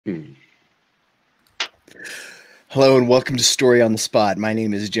Hello and welcome to Story on the Spot. My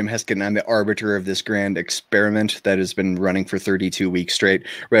name is Jim Heskett and I'm the arbiter of this grand experiment that has been running for 32 weeks straight.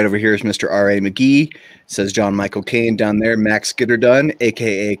 Right over here is Mr. R.A. McGee, says John Michael Caine. Down there, Max Gitterdun,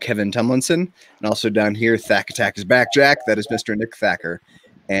 a.k.a. Kevin Tumlinson. And also down here, Thack Attack is back, Jack. That is Mr. Nick Thacker.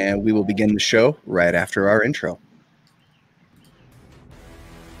 And we will begin the show right after our intro.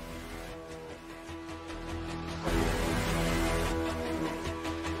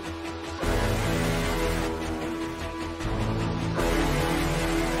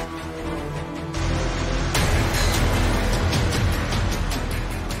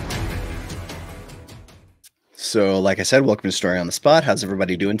 So, like I said, welcome to Story on the Spot. How's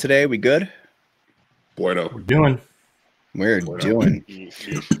everybody doing today? We good? Bueno. We're doing.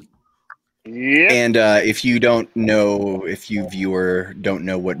 Yeah. And if you don't know, if you viewer don't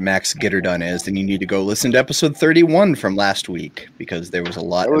know what Max Gitterdun is, then you need to go listen to episode 31 from last week because there was a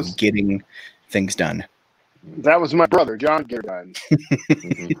lot of getting things done. That was my brother, John Gitterdun.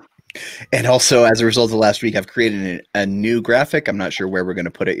 And also, as a result of last week, I've created a new graphic. I'm not sure where we're going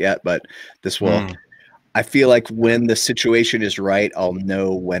to put it yet, but this will... I feel like when the situation is right, I'll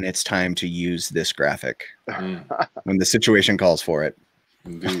know when it's time to use this graphic. When the situation calls for it.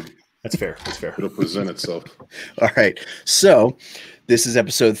 Indeed. That's fair. That's fair. It'll present itself. All right. So this is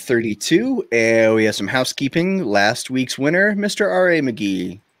episode 32, and we have some housekeeping. Last week's winner, Mr. R.A.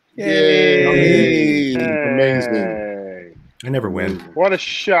 McGee. Yay! Amazing. I never win. What a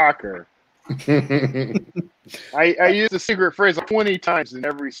shocker. I used the secret phrase 20 times in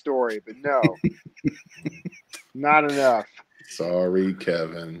every story, but no. Not enough. Sorry,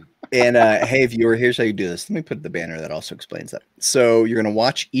 Kevin. And hey, viewer, here's how you do this. Let me put the banner that also explains that. So you're going to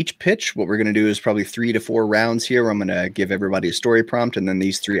watch each pitch. What we're going to do is probably 3 to 4 rounds here. I'm going to give everybody a story prompt, and then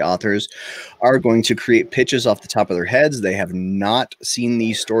these 3 authors are going to create pitches off the top of their heads. They have not seen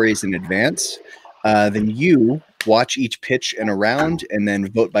these stories in advance. Then you watch each pitch in a round and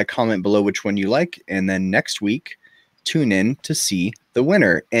then vote by comment below which one you like. And then next week, tune in to see the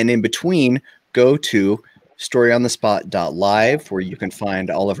winner. And in between, go to storyonthespot.live where you can find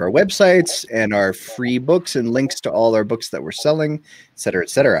all of our websites and our free books and links to all our books that we're selling, et cetera,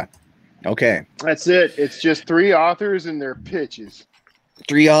 et cetera. Okay. That's it. It's just 3 authors and their pitches.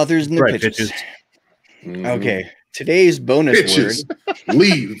 3 authors and their pitches. Okay. Today's bonus word.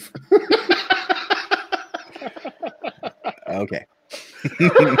 Leave. Okay.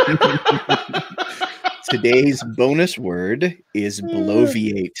 Today's bonus word is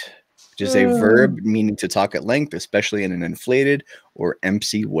bloviate, which is a verb meaning to talk at length, especially in an inflated or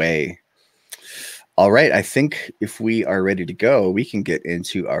empty way. All right. I think if we are ready to go, we can get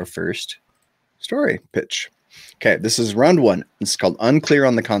into our first story pitch. Okay. This is round 1. It's called Unclear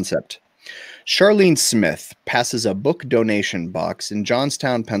on the Concept. Charlene Smith passes a book donation box in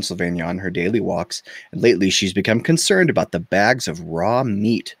Johnstown, Pennsylvania on her daily walks, and lately she's become concerned about the bags of raw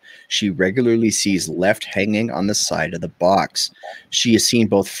meat she regularly sees left hanging on the side of the box. She has seen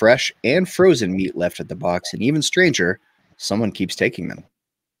both fresh and frozen meat left at the box, and even stranger, someone keeps taking them.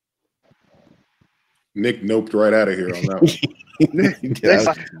 Nick noped right out of here on that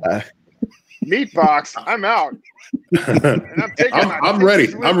one. Meat box, I'm out. I'm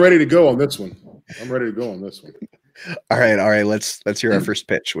ready. I'm ready to go on this one. All right. Let's hear our first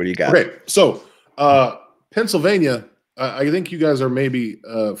pitch. What do you got? Okay. So, Pennsylvania. I think you guys are maybe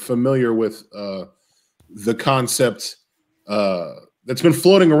familiar with the concept that's been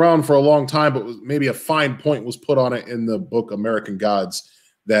floating around for a long time, but maybe a fine point was put on it in the book American Gods.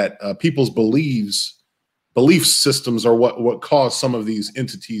 That people's belief systems are what caused some of these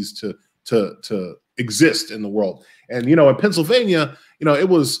entities to exist in the world. And, in Pennsylvania, it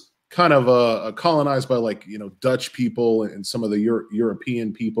was kind of colonized by Dutch people and some of the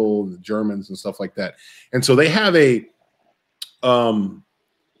European people, the Germans and stuff like that. And so they have a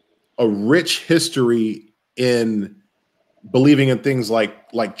rich history in believing in things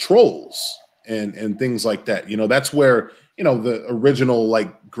like trolls and things like that. That's where, the original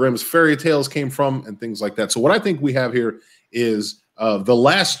Grimm's fairy tales came from and things like that. So what I think we have here is the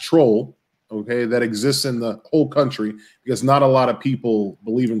last troll, okay, that exists in the whole country, because not a lot of people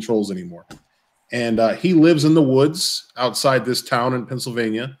believe in trolls anymore. And he lives in the woods outside this town in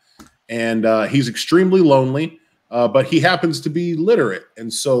Pennsylvania, and he's extremely lonely, but he happens to be literate.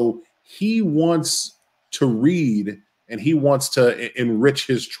 And so he wants to read, and he wants to enrich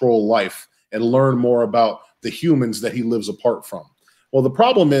his troll life and learn more about the humans that he lives apart from. Well, the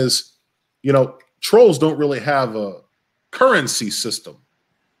problem is, trolls don't really have a currency system.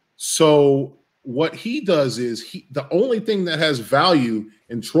 So what he does is the only thing that has value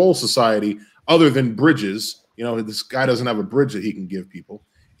in troll society, other than bridges, this guy doesn't have a bridge that he can give people,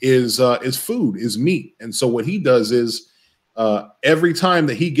 is food, is meat. And so what he does is every time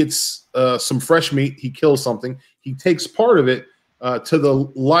that he gets some fresh meat, he kills something. He takes part of it to the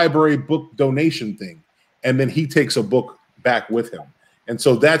library book donation thing, and then he takes a book back with him. And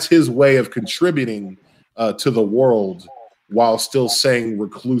so that's his way of contributing to the world while still staying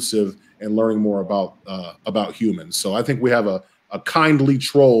reclusive and learning more about humans. So I think we have a kindly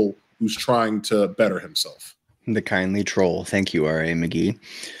troll who's trying to better himself. The kindly troll. Thank you, R.A. McGee.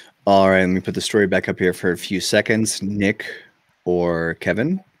 All right, let me put the story back up here for a few seconds. Nick or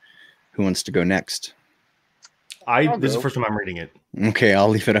Kevin, who wants to go next? This is the first time I'm reading it. Okay, I'll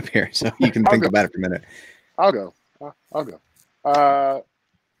leave it up here so you can think about it for a minute. I'll go.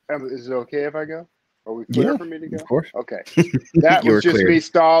 Is it okay if I go? Are we clear for me to go? Of course. Okay. That was just clear. me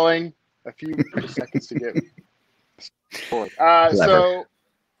stalling a few seconds to get. So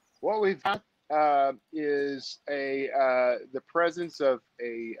what we've got is the presence of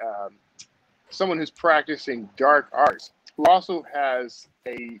someone who's practicing dark arts, who also has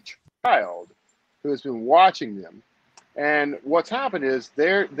a child who has been watching them. And what's happened is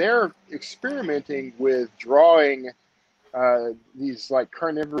they're experimenting with drawing these like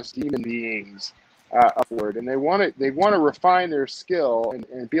carnivorous demon beings upward, and they want to refine their skill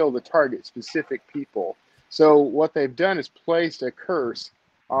and be able to target specific people. So what they've done is placed a curse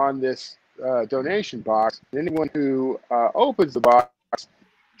on this donation box. Anyone who opens the box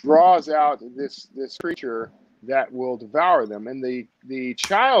draws out this creature that will devour them, and the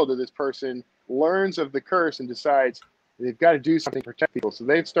child of this person learns of the curse and decides they've got to do something to protect people. So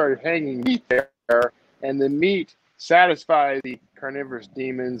they've started hanging meat there, and the meat satisfies the carnivorous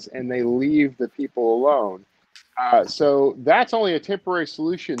demons, and they leave the people alone. So that's only a temporary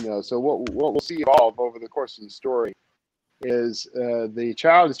solution, though. So what we'll see evolve over the course of the story is the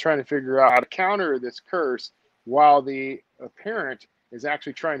child is trying to figure out how to counter this curse, while the parent is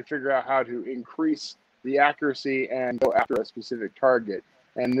actually trying to figure out how to increase the accuracy and go after a specific target.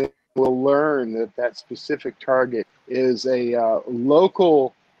 And then we'll learn that specific target is a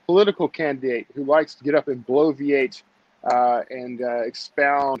local political candidate who likes to get up and bloviate and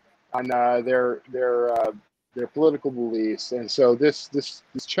expound on their political beliefs. And so this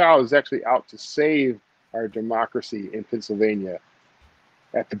child is actually out to save our democracy in Pennsylvania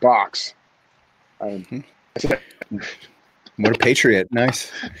at the box. What a patriot.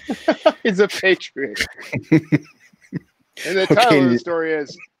 Nice. He's a patriot. And the title of the story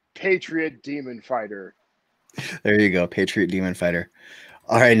is Patriot Demon Fighter. There you go. Patriot Demon Fighter.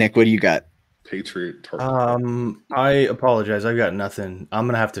 All right, Nick, what do you got? Patriot target. I apologize. I've got nothing. I'm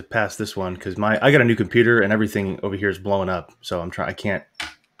gonna have to pass this one because I got a new computer and everything over here is blowing up. So I can't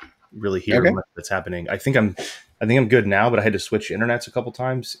really hear much that's happening. I think I'm good now, but I had to switch internets a couple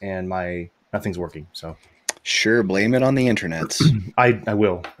times and nothing's working. So sure, blame it on the internets. I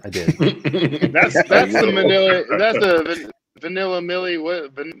will. I did. That's the Manila. That's the Vanilla Millie.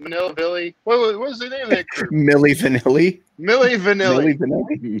 What Vanilla Billy? What was the name of that group? Millie Vanilli. Millie Vanilli. Millie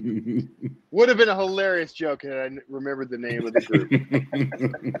Vanilli. Would have been a hilarious joke had I remembered the name of the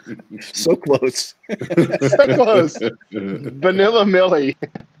group. So close. So close. Vanilla Millie.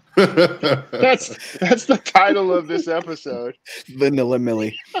 That's the title of this episode. Vanilla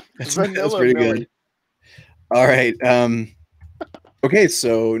Millie. That's pretty Millie. good. All right. Okay,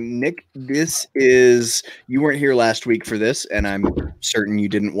 so Nick, you weren't here last week for this, and I'm certain you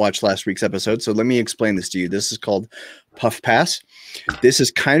didn't watch last week's episode. So let me explain this to you. This is called Puff Pass. This is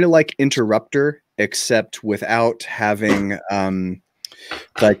kind of like Interrupter, except without having the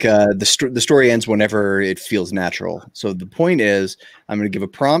story ends whenever it feels natural. So the point is, I'm going to give a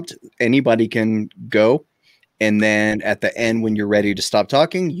prompt. Anybody can go. And then at the end, when you're ready to stop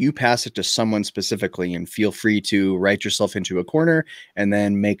talking, you pass it to someone specifically, and feel free to write yourself into a corner and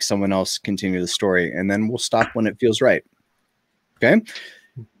then make someone else continue the story. And then we'll stop when it feels right. Okay.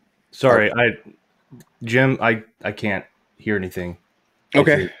 Sorry. Jim, I can't hear anything.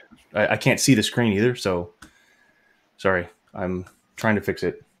 Okay. I can't see the screen either. So sorry. I'm trying to fix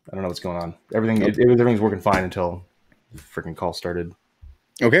it. I don't know what's going on. Everything's working fine until the freaking call started.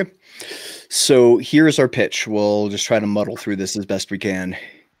 Okay. So here's our pitch. We'll just try to muddle through this as best we can.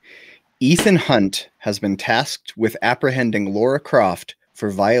 Ethan Hunt has been tasked with apprehending Laura Croft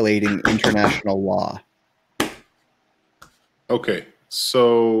for violating international law. Okay.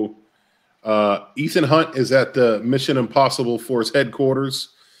 So Ethan Hunt is at the Mission Impossible Force headquarters,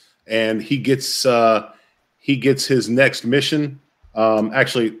 and he gets his next mission.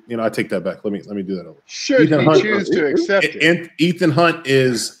 Actually, I take that back. Let me do that over. Should Ethan Hunt choose to accept it? And Ethan Hunt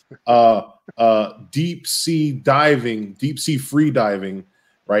is deep sea free diving,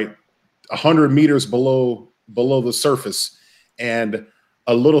 right? 100 meters below the surface, and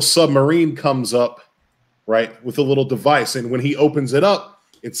a little submarine comes up, right, with a little device. And when he opens it up,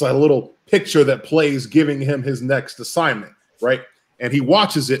 it's a little picture that plays giving him his next assignment, right? And he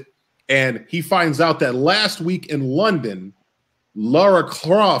watches it, and he finds out that last week in London, Lara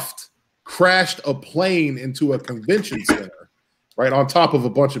Croft crashed a plane into a convention center, right, on top of a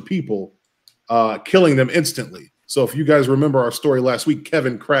bunch of people, killing them instantly. So if you guys remember our story last week,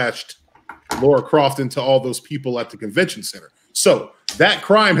 Kevin crashed Lara Croft into all those people at the convention center. So that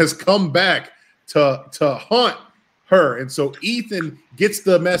crime has come back to haunt her. And so Ethan gets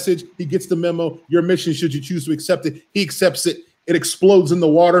the message. He gets the memo. Your mission, should you choose to accept it. He accepts it. It explodes in the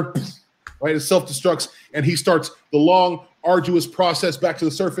water, right? It self-destructs, and he starts the long, arduous process back to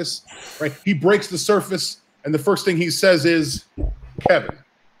the surface, right? He breaks the surface, and the first thing he says is, Kevin.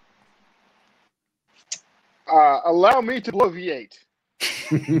 Allow me to bloviate.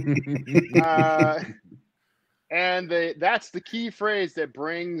 And that's the key phrase that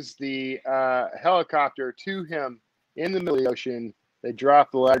brings the helicopter to him in the middle of the ocean. They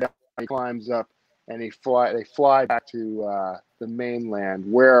drop the ladder down, he climbs up, and they fly back to the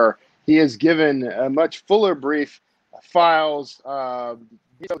mainland, where he is given a much fuller brief, files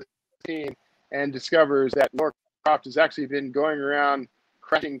the team, and discovers that Lara Croft has actually been going around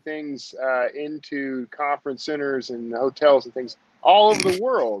crashing things into conference centers and hotels and things all over the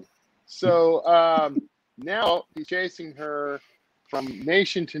world. So now he's chasing her from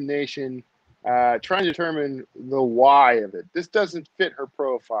nation to nation, trying to determine the why of it. This doesn't fit her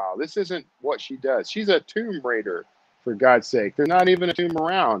profile. This isn't what she does. She's a tomb raider, for God's sake. There's not even a tomb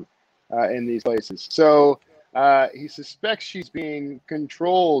around in these places. So he suspects she's being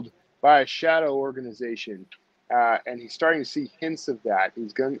controlled by a shadow organization, and he's starting to see hints of that.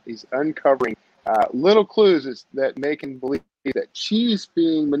 He's uncovering little clues that make him believe that she's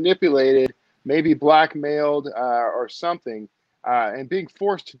being manipulated, maybe blackmailed or something, and being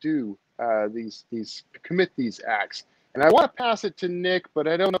forced to do commit these acts. And I want to pass it to Nick, but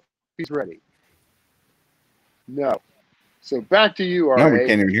I don't know if he's ready. No. So back to you, R.A. No, we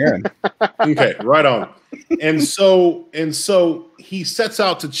can't even hear him. Okay, right on. And so he sets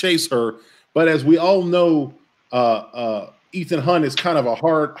out to chase her, but as we all know, Ethan Hunt is kind of a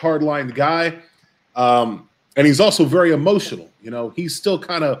hard-lined guy, and he's also very emotional. You know, he's still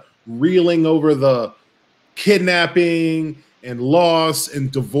kind of reeling over the kidnapping and loss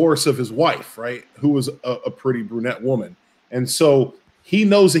and divorce of his wife, right, who was a pretty brunette woman. And so he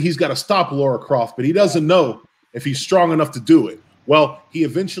knows that he's got to stop Lara Croft, but he doesn't know if he's strong enough to do it. Well, he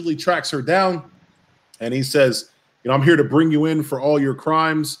eventually tracks her down, and he says, you know, I'm here to bring you in for all your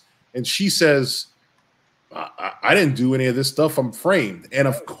crimes. And she says, I didn't do any of this stuff. I'm framed. And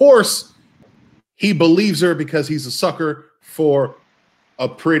of course, he believes her because he's a sucker for a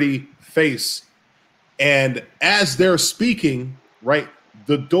pretty face. And as they're speaking, right,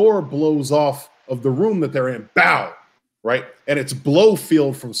 the door blows off of the room that they're in. Bow, right? And it's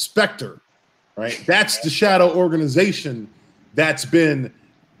Blowfield from Spectre, right? That's the shadow organization that's been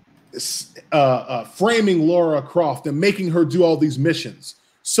framing Lara Croft and making her do all these missions.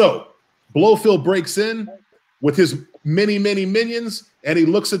 So Blowfield breaks in with his many, many minions, and he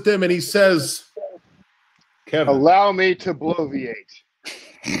looks at them and he says, Kevin, allow me to bloviate.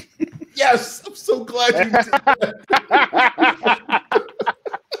 Yes, I'm so glad you did that.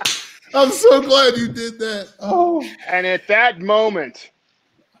 I'm so glad you did that. Oh. And at that moment,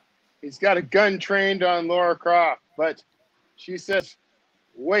 he's got a gun trained on Lara Croft, but she says,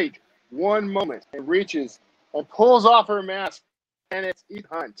 wait one moment, and reaches and pulls off her mask, and it's Ethan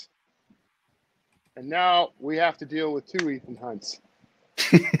Hunt. And now we have to deal with two Ethan Hunts.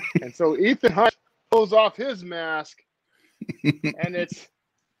 And so Ethan Hunt pulls off his mask, and it's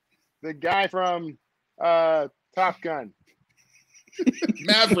the guy from Top Gun.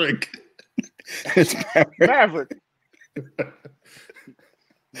 Maverick. It's Maverick.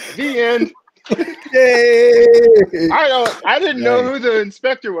 The end. Yay! I didn't know who the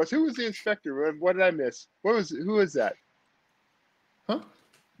inspector was. Who was the inspector? What did I miss? Who was that? Huh?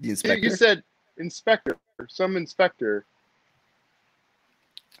 The inspector? You said inspector, some inspector.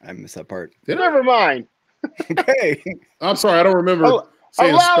 I missed that part. Never mind. Okay. I'm sorry, I don't remember.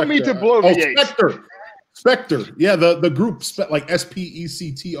 Allow me to bloviate. Spectre. Yeah, the group, like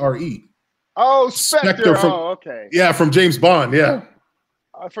SPECTRE. Oh, Spectre. From, okay. Yeah, from James Bond. Yeah.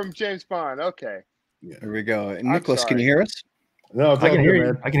 From James Bond. Okay. Yeah. There we go. Nicholas, can you hear us? No, I can hear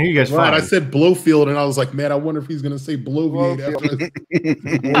you. I can hear you guys fine. I said Blowfield, and I was like, man, I wonder if he's going to say bloviate after.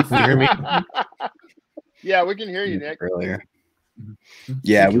 Can you hear me? Yeah, we can hear you, Nick. Earlier.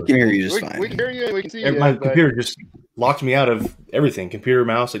 Yeah, we can hear you just fine. We can hear you and we can see you. My computer just locked me out of everything. Computer,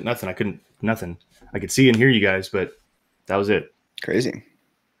 mouse, like nothing. Nothing. I could see and hear you guys, but that was it. Crazy.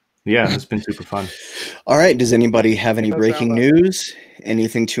 Yeah, it's been super fun. All right. Does anybody have any Does breaking sound like- news?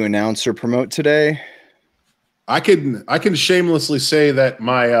 Anything to announce or promote today? I can shamelessly say that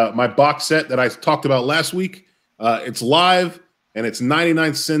my box set that I talked about last week, it's live and it's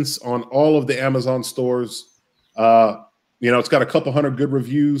 99 cents on all of the Amazon stores. It's got a couple hundred good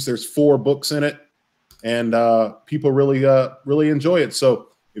reviews. There's 4 books in it, and people really enjoy it. So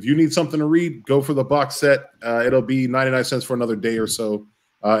if you need something to read, go for the box set. It'll be 99 cents for another day or so,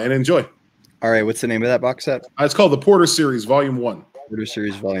 and enjoy. All right. What's the name of that box set? It's called the Porter Series, Volume 1. Porter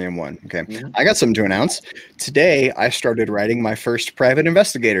Series Volume 1. Okay. Mhm. I got something to announce. Today, I started writing my first private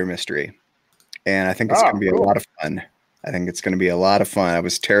investigator mystery, and I think it's going to be a lot of fun. I think it's going to be a lot of fun. I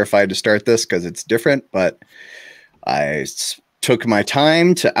was terrified to start this because it's different, but I took my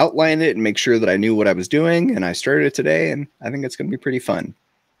time to outline it and make sure that I knew what I was doing, and I started it today, and I think it's going to be pretty fun.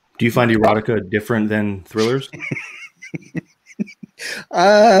 Do you find erotica different than thrillers?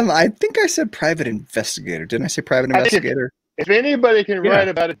 I think I said private investigator. Didn't I say private investigator? If anybody can write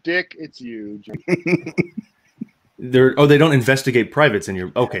about a dick, it's you, Jim. They don't investigate privates in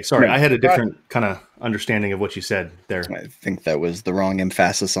your. Okay, sorry, I had a different kind of understanding of what you said there. I think that was the wrong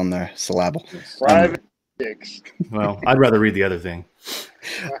emphasis on the syllable. Private dicks. Well, I'd rather read the other thing.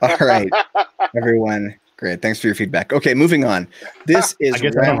 All right, everyone. Great. Thanks for your feedback. Okay, moving on. This is. I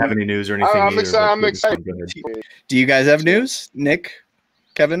guess I don't have any news or anything. I'm either, excited. I'm but excited. go ahead. Do you guys have news? Nick,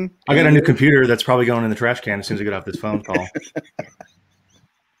 Kevin? I got a new computer that's probably going in the trash can as soon as I get off this phone call.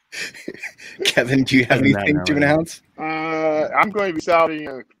 Kevin, do you have anything to announce? I'm going to be salvaging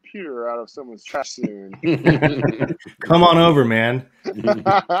a computer out of someone's trash soon. Come on over, man.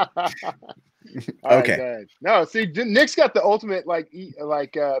 Okay. Right, no, see, Nick's got the ultimate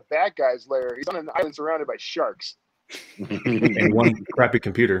bad guys lair. He's on an island surrounded by sharks. And one crappy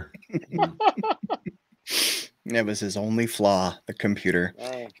computer. That was his only flaw, the computer.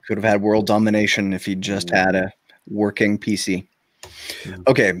 He could have had world domination if he just had a working PC.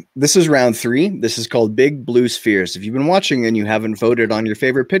 Okay, this is round 3. This is called Big Blue Spheres. If you've been watching and you haven't voted on your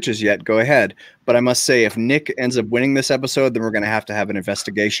favorite pitches yet, go ahead. But I must say, if Nick ends up winning this episode, then we're going to have an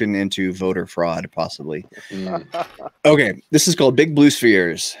investigation into voter fraud, possibly. Okay, this is called Big Blue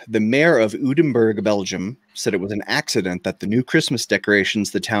Spheres. The mayor of Udenburg, Belgium, said it was an accident that the new Christmas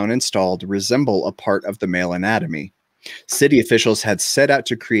decorations the town installed resemble a part of the male anatomy. City officials had set out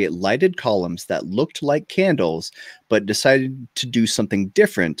to create lighted columns that looked like candles, but decided to do something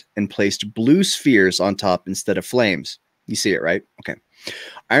different and placed blue spheres on top instead of flames. You see it, right? Okay.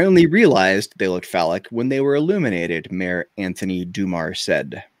 I only realized they looked phallic when they were illuminated, Mayor Anthony Dumar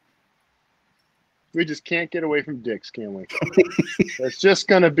said. We just can't get away from dicks, can we? That's just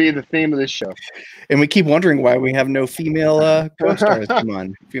going to be the theme of this show. And we keep wondering why we have no female co-stars come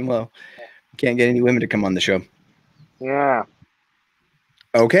on. Female. Can't get any women to come on the show. Yeah.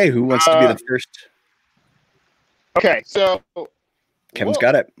 Okay, who wants to be the first? Okay, so Kevin's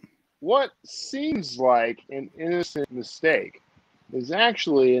got it. What seems like an innocent mistake is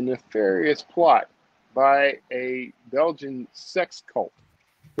actually a nefarious plot by a Belgian sex cult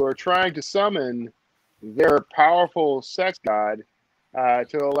who are trying to summon their powerful sex god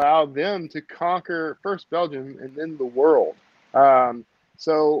to allow them to conquer first Belgium and then the world.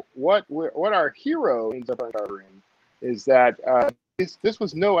 So what our hero ends up uncovering is that this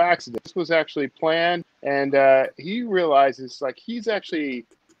was no accident. This was actually planned, and he realizes he's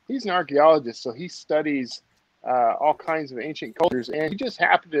an archaeologist, so he studies all kinds of ancient cultures, and he just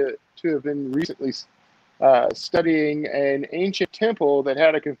happened to have been recently studying an ancient temple that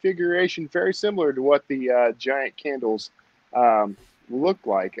had a configuration very similar to what the giant candles looked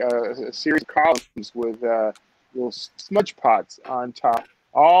like, a series of columns with little smudge pots on top,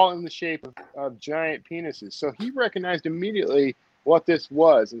 all in the shape of giant penises. So he recognized immediately what this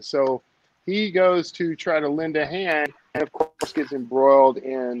was. And so he goes to try to lend a hand and, of course, gets embroiled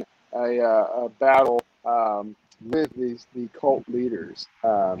in a battle with the cult leaders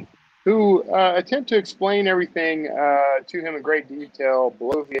who attempt to explain everything to him in great detail,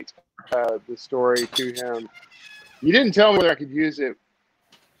 bloviate the story to him. You didn't tell me whether I could use it,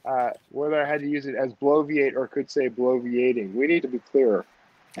 whether I had to use it as bloviate or could say bloviating. We need to be clearer.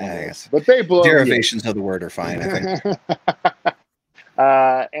 Yes. But they blow derivations of the word are fine, I think.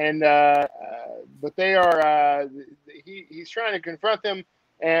 But they are. He's trying to confront them,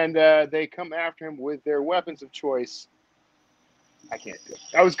 and they come after him with their weapons of choice. I can't do it.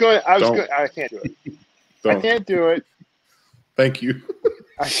 I can't do it. Don't. I can't do it. Thank you.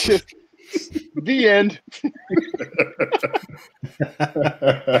 The end.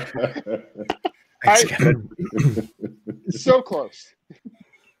 Thanks, Kevin. So close.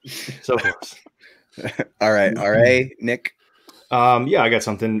 So close. All right, Nick. Yeah, I got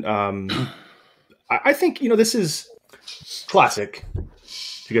something. I think, this is classic.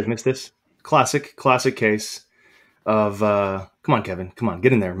 Did you guys miss this? Classic case of, come on, Kevin. Come on,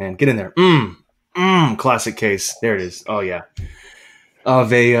 get in there, man. Get in there. Classic case. There it is. Oh, yeah.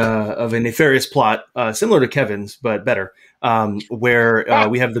 Of a nefarious plot, similar to Kevin's, but better, where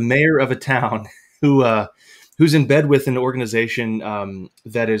we have the mayor of a town who's in bed with an organization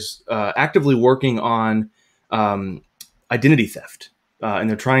that is actively working on identity theft, and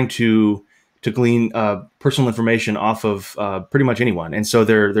they're trying to glean personal information off of pretty much anyone. And so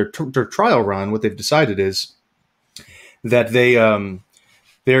their trial run, what they've decided is that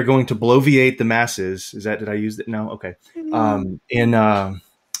they're going to bloviate the masses. Did I use it? No? Okay. I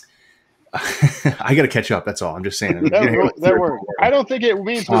got to catch up. That's all. I'm just saying. That word. I don't think it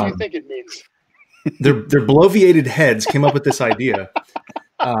means what you think it means. Their bloviated heads came up with this idea.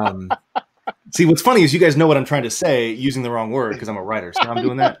 See, what's funny is you guys know what I'm trying to say using the wrong word because I'm a writer. So now I'm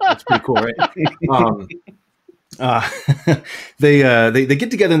doing that. That's pretty cool, right? They get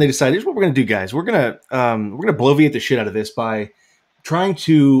together and they decide, here's what we're going to do, guys. We're gonna bloviate the shit out of this by trying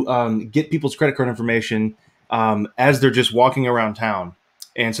to get people's credit card information as they're just walking around town.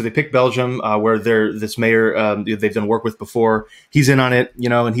 And so they pick Belgium, where this mayor they've done work with before. He's in on it,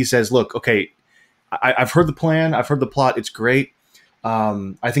 and he says, look, okay, I've heard the plan. I've heard the plot. It's great.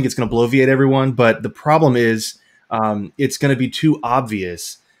 I think it's going to bloviate everyone. But the problem is it's going to be too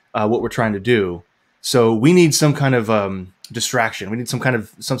obvious what we're trying to do. So we need some kind of distraction. We need some kind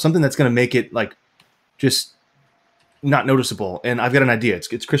of something that's going to make it like just not noticeable. And I've got an idea.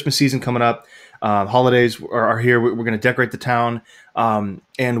 It's Christmas season coming up. Holidays are here. We're going to decorate the town.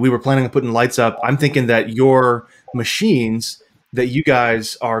 And we were planning on putting lights up. I'm thinking that your machines that you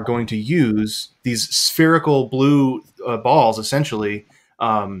guys are going to use, these spherical blue balls, essentially,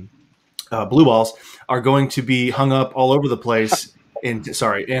 blue balls, are going to be hung up all over the place. And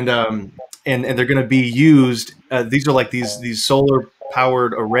they're going to be used. These are like these solar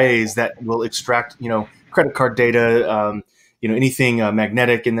powered arrays that will extract, credit card data, anything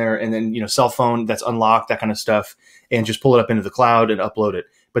magnetic in there, and then, cell phone that's unlocked, that kind of stuff, and just pull it up into the cloud and upload it.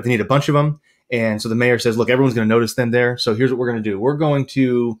 But they need a bunch of them. And so the mayor says, look, everyone's going to notice them there. So here's what we're going to do. We're going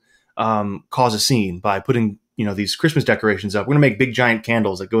to cause a scene by putting, these Christmas decorations up. We're going to make big giant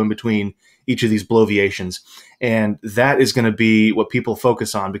candles that go in between each of these bloviations. And that is going to be what people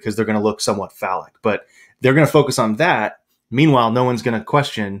focus on because they're going to look somewhat phallic. But they're going to focus on that. Meanwhile, no one's going to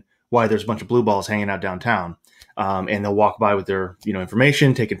question why there's a bunch of blue balls hanging out downtown. And they'll walk by with their,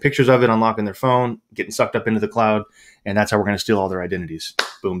 information, taking pictures of it, unlocking their phone, getting sucked up into the cloud. And that's how we're going to steal all their identities.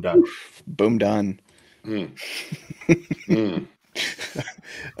 Boom, done. Boom, done.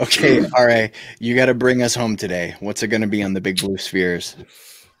 Okay. All right. You got to bring us home today. What's it going to be on the big blue spheres?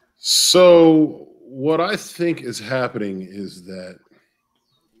 So what I think is happening is that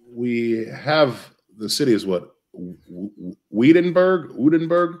we have the city is what?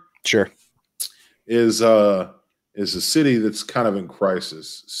 Wittenberg? Sure. Is a city that's kind of in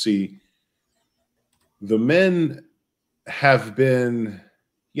crisis. See, the men have been,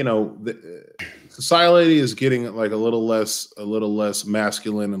 society is getting like a little less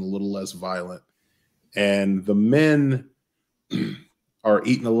masculine and a little less violent, and the men are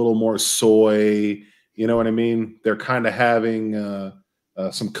eating a little more soy. You know what I mean? They're kind of having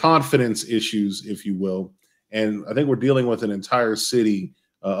some confidence issues, if you will, and I think we're dealing with an entire city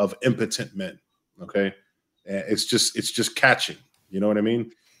of impotent men. Okay. It's just catching, you know what I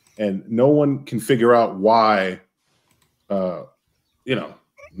mean? And no one can figure out why,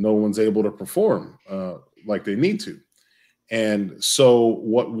 no one's able to perform like they need to. And so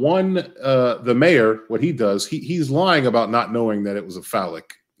what the mayor, what he does, he's lying about not knowing that it was a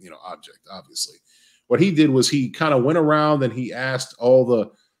phallic, object, obviously. What he did was he kind of went around and he asked all the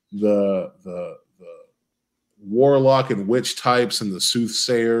warlock and witch types and the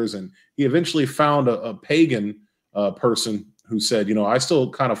soothsayers, and he eventually found a pagan person who said, I still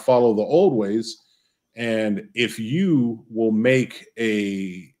kind of follow the old ways, and if you will make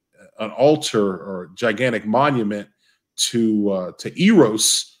an altar or gigantic monument to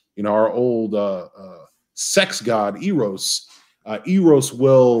Eros, our old sex god Eros, Eros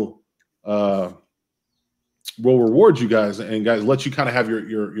will reward you guys, and guys let you kind of have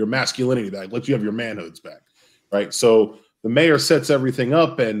your masculinity back, let you have your manhoods back. Right. So the mayor sets everything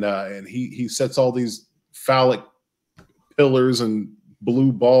up, and he sets all these phallic pillars and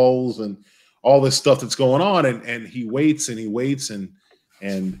blue balls and all this stuff that's going on. And he waits and he waits. And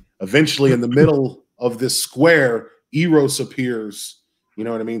eventually in the middle of this square, Eros appears, you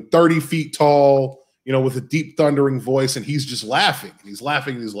know what I mean? 30 feet tall, with a deep thundering voice. And he's just laughing. And he's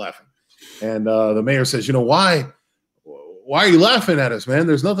laughing. And he's laughing. And the mayor says, why why are you laughing at us, man?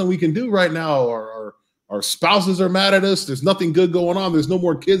 There's nothing we can do right now. Our spouses are mad at us. There's nothing good going on. There's no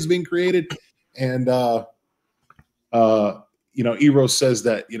more kids being created. And, Eros says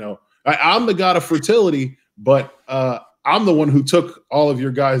that, I'm the god of fertility, but I'm the one who took all of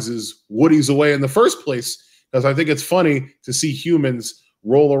your guys' woodies away in the first place, because I think it's funny to see humans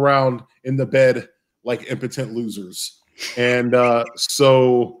roll around in the bed like impotent losers. And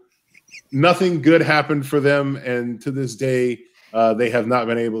so nothing good happened for them. And to this day, they have not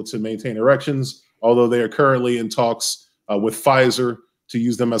been able to maintain erections, although they are currently in talks with Pfizer to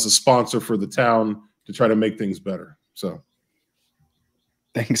use them as a sponsor for the town to try to make things better. So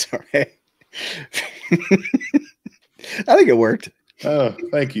thanks. All right. I think it worked.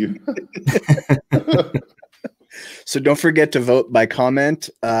 Thank you. So don't forget to vote by comment.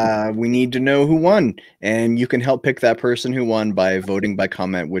 We need to know who won, and you can help pick that person who won by voting by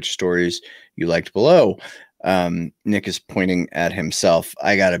comment which stories you liked below. Nick is pointing at himself.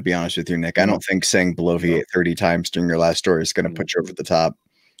 I got to be honest with you, Nick. I don't think saying bloviate 30 times during your last story is going to put you over the top.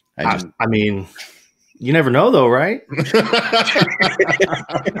 I mean, you never know, though, right?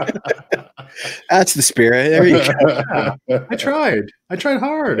 That's the spirit. There you go. Yeah, I tried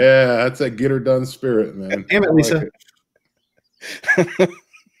hard. Yeah, that's a get her done spirit, man. Damn it, Lisa.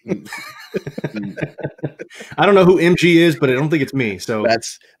 I don't know who MG is, but I don't think it's me. So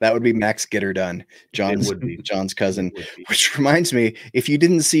that would be Max Get Her Done, John's cousin. Which reminds me, if you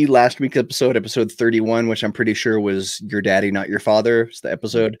didn't see last week's episode 31, which I'm pretty sure was Your Daddy, Not Your Father, it's the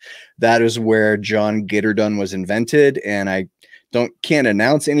episode, that is where John Get Her Done was invented. And I can't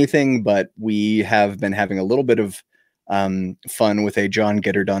announce anything, but we have been having a little bit of fun with a John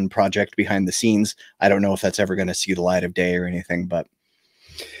Get Her Done project behind the scenes. I don't know if that's ever going to see the light of day or anything, but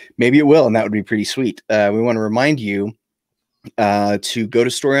maybe it will, and that would be pretty sweet. We want to remind you to go to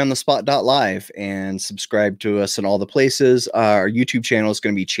storyonthespot.live and subscribe to us in all the places. Our YouTube channel is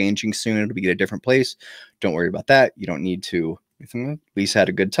going to be changing soon. It'll be at a different place. Don't worry about that. You don't need to. Lisa had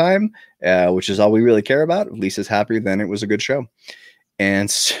a good time, which is all we really care about. If Lisa's happy, then it was a good show.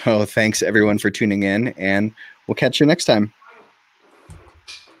 And so thanks everyone for tuning in, and we'll catch you next time.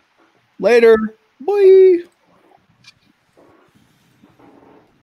 Later. Bye.